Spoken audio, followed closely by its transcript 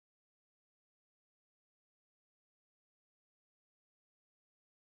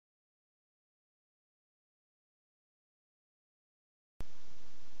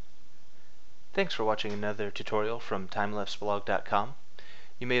Thanks for watching another tutorial from Time-Lapse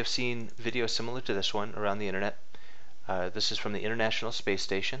You may have seen videos similar to this one around the internet. This is from the International Space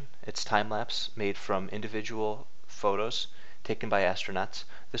Station. It's time-lapse made from individual photos taken by astronauts.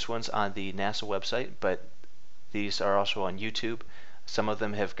 This one's on the NASA website, but these are also on YouTube. Some of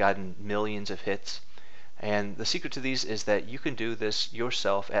them have gotten millions of hits. And the secret to these is that you can do this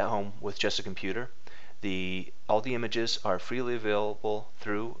yourself at home with just a computer. All the images are freely available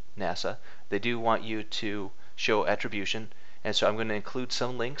through NASA. They do want you to show attribution, and so I'm going to include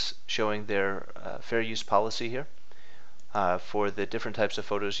some links showing their fair use policy here for the different types of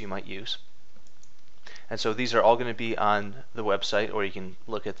photos you might use. And so these are all going to be on the website, or you can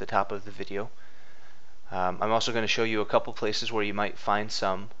look at the top of the video. I'm also going to show you a couple places where you might find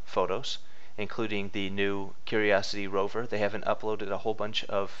some photos, including the new Curiosity rover. They haven't uploaded a whole bunch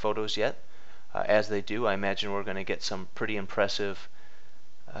of photos yet. As they do, I imagine we're going to get some pretty impressive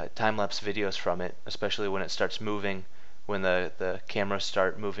time-lapse videos from it, especially when it starts moving, when the cameras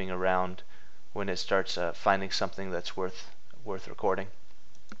start moving around, when it starts finding something that's worth recording.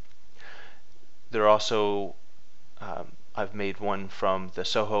 There are also, I've made one from the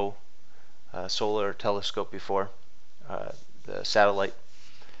SOHO solar telescope before, the satellite,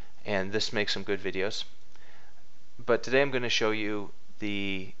 and this makes some good videos. But today I'm going to show you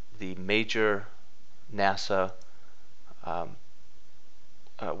the major NASA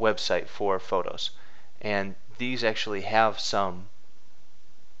website for photos, and these actually have some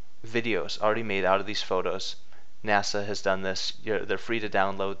videos already made out of these photos. NASA has done this. They're free to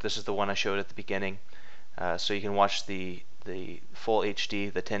download. This is the one I showed at the beginning, so you can watch the full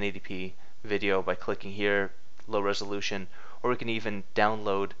HD, the 1080p video by clicking here, low resolution, or we can even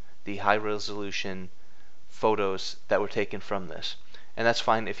download the high resolution photos that were taken from this. And that's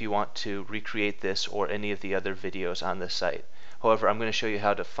fine if you want to recreate this or any of the other videos on this site. However, I'm going to show you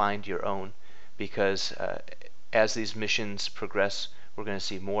how to find your own, because as these missions progress, we're going to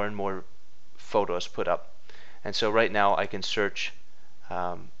see more and more photos put up. And so right now I can search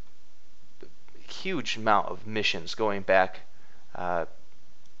huge amount of missions going back to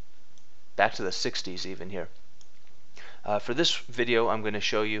the 60s even here. For this video I'm going to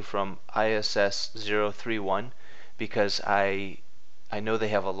show you from ISS 031, because I know they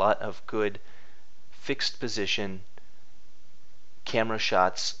have a lot of good fixed position camera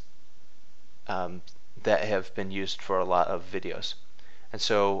shots that have been used for a lot of videos. And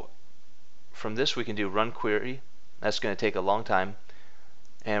so from this we can do run query. That's going to take a long time,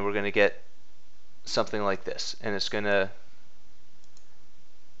 and we're going to get something like this, and it's going to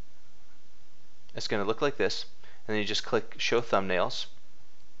look like this. And then you just click show thumbnails,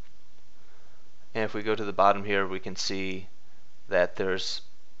 and if we go to the bottom here we can see that there's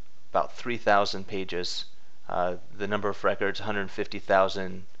about 3,000 pages, the number of records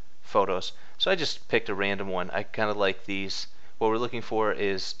 150,000 photos. So I just picked a random one. I kind of like these. What we're looking for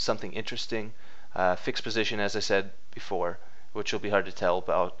is something interesting, fixed position, as I said before, which will be hard to tell,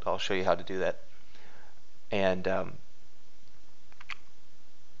 but I'll show you how to do that. And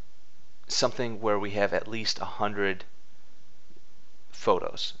something where we have at least 100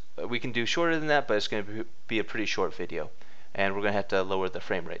 photos. We can do shorter than that, but it's going to be a pretty short video, and we're going to have to lower the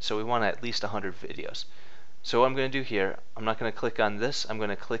frame rate. So we want at least 100 videos. So what I'm going to do here, I'm not going to click on this. I'm going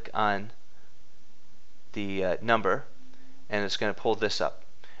to click on the number, and it's going to pull this up.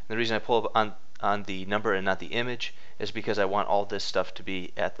 And the reason I pull up on the number and not the image is because I want all this stuff to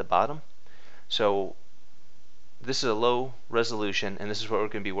be at the bottom. So this is a low resolution, and this is what we're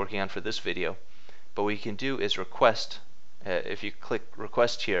going to be working on for this video. But what you can do is request. If you click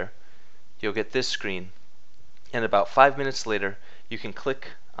request here, you'll get this screen, and about 5 minutes later you can click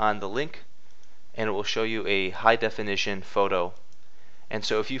on the link and it will show you a high definition photo. And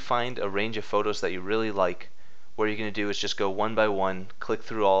so if you find a range of photos that you really like, what you're going to do is just go one by one, click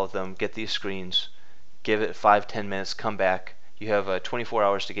through all of them, get these screens, give it 5-10 minutes, come back. You have 24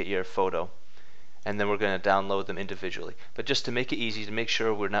 hours to get your photo, and then we're going to download them individually. But just to make it easy, to make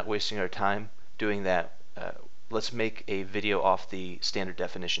sure we're not wasting our time doing that, let's make a video off the standard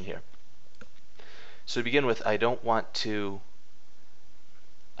definition here. So to begin with, I want to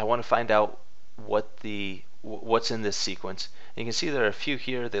find out what's in this sequence. And you can see there are a few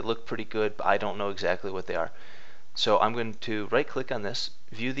here. They look pretty good, but I don't know exactly what they are. So I'm going to right click on this,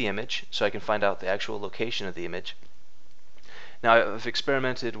 view the image, so I can find out the actual location of the image. Now I've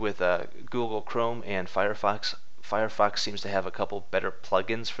experimented with Google Chrome and Firefox. Firefox seems to have a couple better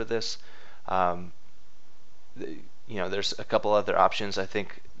plugins for this. There's a couple other options. I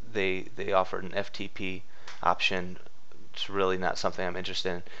think they offered an FTP option. It's really not something I'm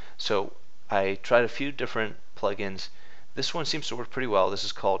interested in. So I tried a few different plugins. This one seems to work pretty well. This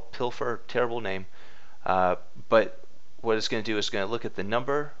is called Pilfer, terrible name. But what it's going to do is going to look at the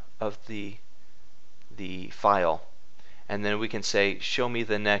number of the file, and then we can say, show me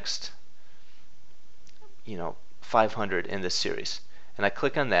the next 500 in this series. And I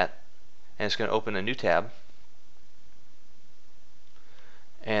click on that, and it's going to open a new tab.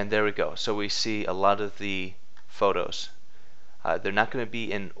 And there we go. So we see a lot of the photos. They're not going to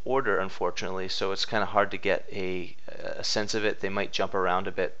be in order, unfortunately, so it's kind of hard to get a sense of it. They might jump around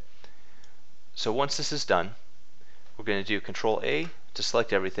a bit. So once this is done, we're going to do Control A to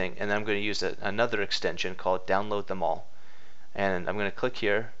select everything, and then I'm going to use another extension called Download Them All. And I'm going to click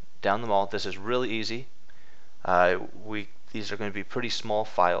here, down them all. This is really easy. These are going to be pretty small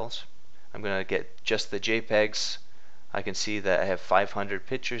files. I'm going to get just the JPEGs. I can see that I have 500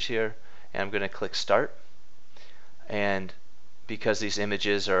 pictures here, and I'm going to click Start. And because these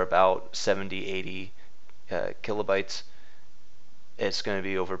images are about 70, 80 kilobytes, it's going to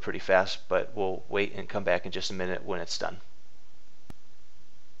be over pretty fast, but we'll wait and come back in just a minute when it's done.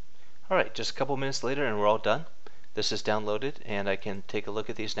 Alright, just a couple minutes later and we're all done. This is downloaded, and I can take a look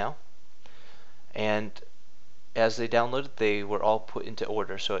at these now. And as they downloaded, they were all put into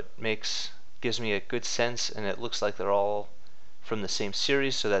order, so it gives me a good sense, and it looks like they're all from the same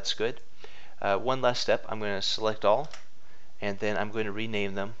series, so that's good. One last step, I'm going to select all, and then I'm going to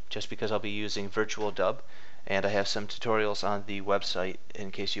rename them just because I'll be using Virtual Dub, and I have some tutorials on the website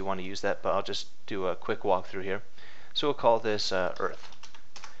in case you want to use that, but I'll just do a quick walkthrough here. So we'll call this Earth.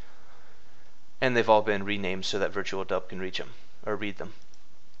 And they've all been renamed so that Virtual Dub can reach them or read them.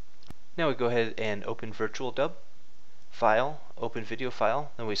 Now we go ahead and open Virtual Dub, File, Open Video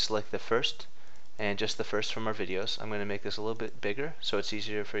File, then we select the first, and just the first from our videos. I'm going to make this a little bit bigger so it's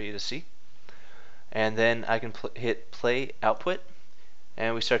easier for you to see. And then I can hit Play Output,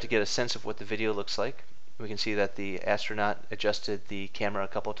 and we start to get a sense of what the video looks like. We can see that the astronaut adjusted the camera a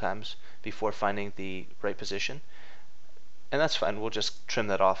couple times before finding the right position. And that's fine, we'll just trim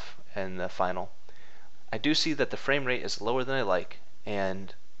that off in the final. I do see that the frame rate is lower than I like,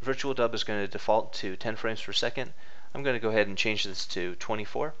 and Virtual Dub is going to default to 10 frames per second. I'm going to go ahead and change this to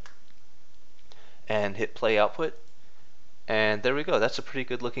 24 and hit Play Output, and there we go. That's a pretty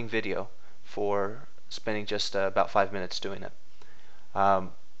good looking video for spending just about 5 minutes doing it.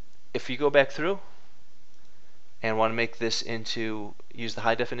 If you go back through and want to make this use the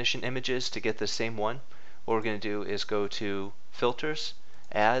high definition images to get the same one, what we're going to do is go to Filters,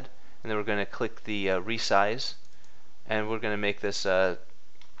 Add, and then we're going to click the Resize, and we're going to make this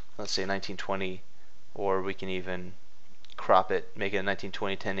let's say 1920, or we can even crop it, make it a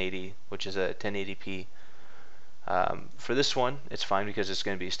 1920 1080, which is a 1080p. For this one, it's fine because it's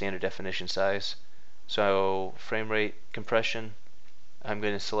going to be standard definition size. So frame rate, compression, I'm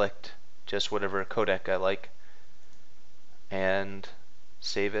going to select just whatever codec I like, and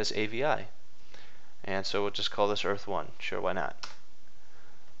save as AVI. And so we'll just call this Earth 1. Sure, why not?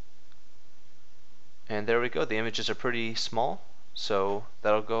 And there we go. The images are pretty small, so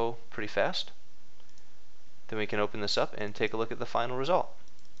that'll go pretty fast. Then we can open this up and take a look at the final result.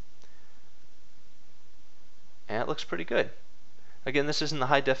 And it looks pretty good. Again, this isn't the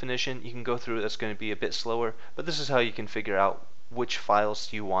high definition. You can go through, that's going to be a bit slower, but this is how you can figure out which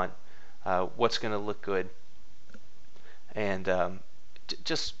files you want, what's going to look good, and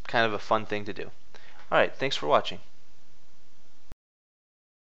just kind of a fun thing to do. Alright, thanks for watching.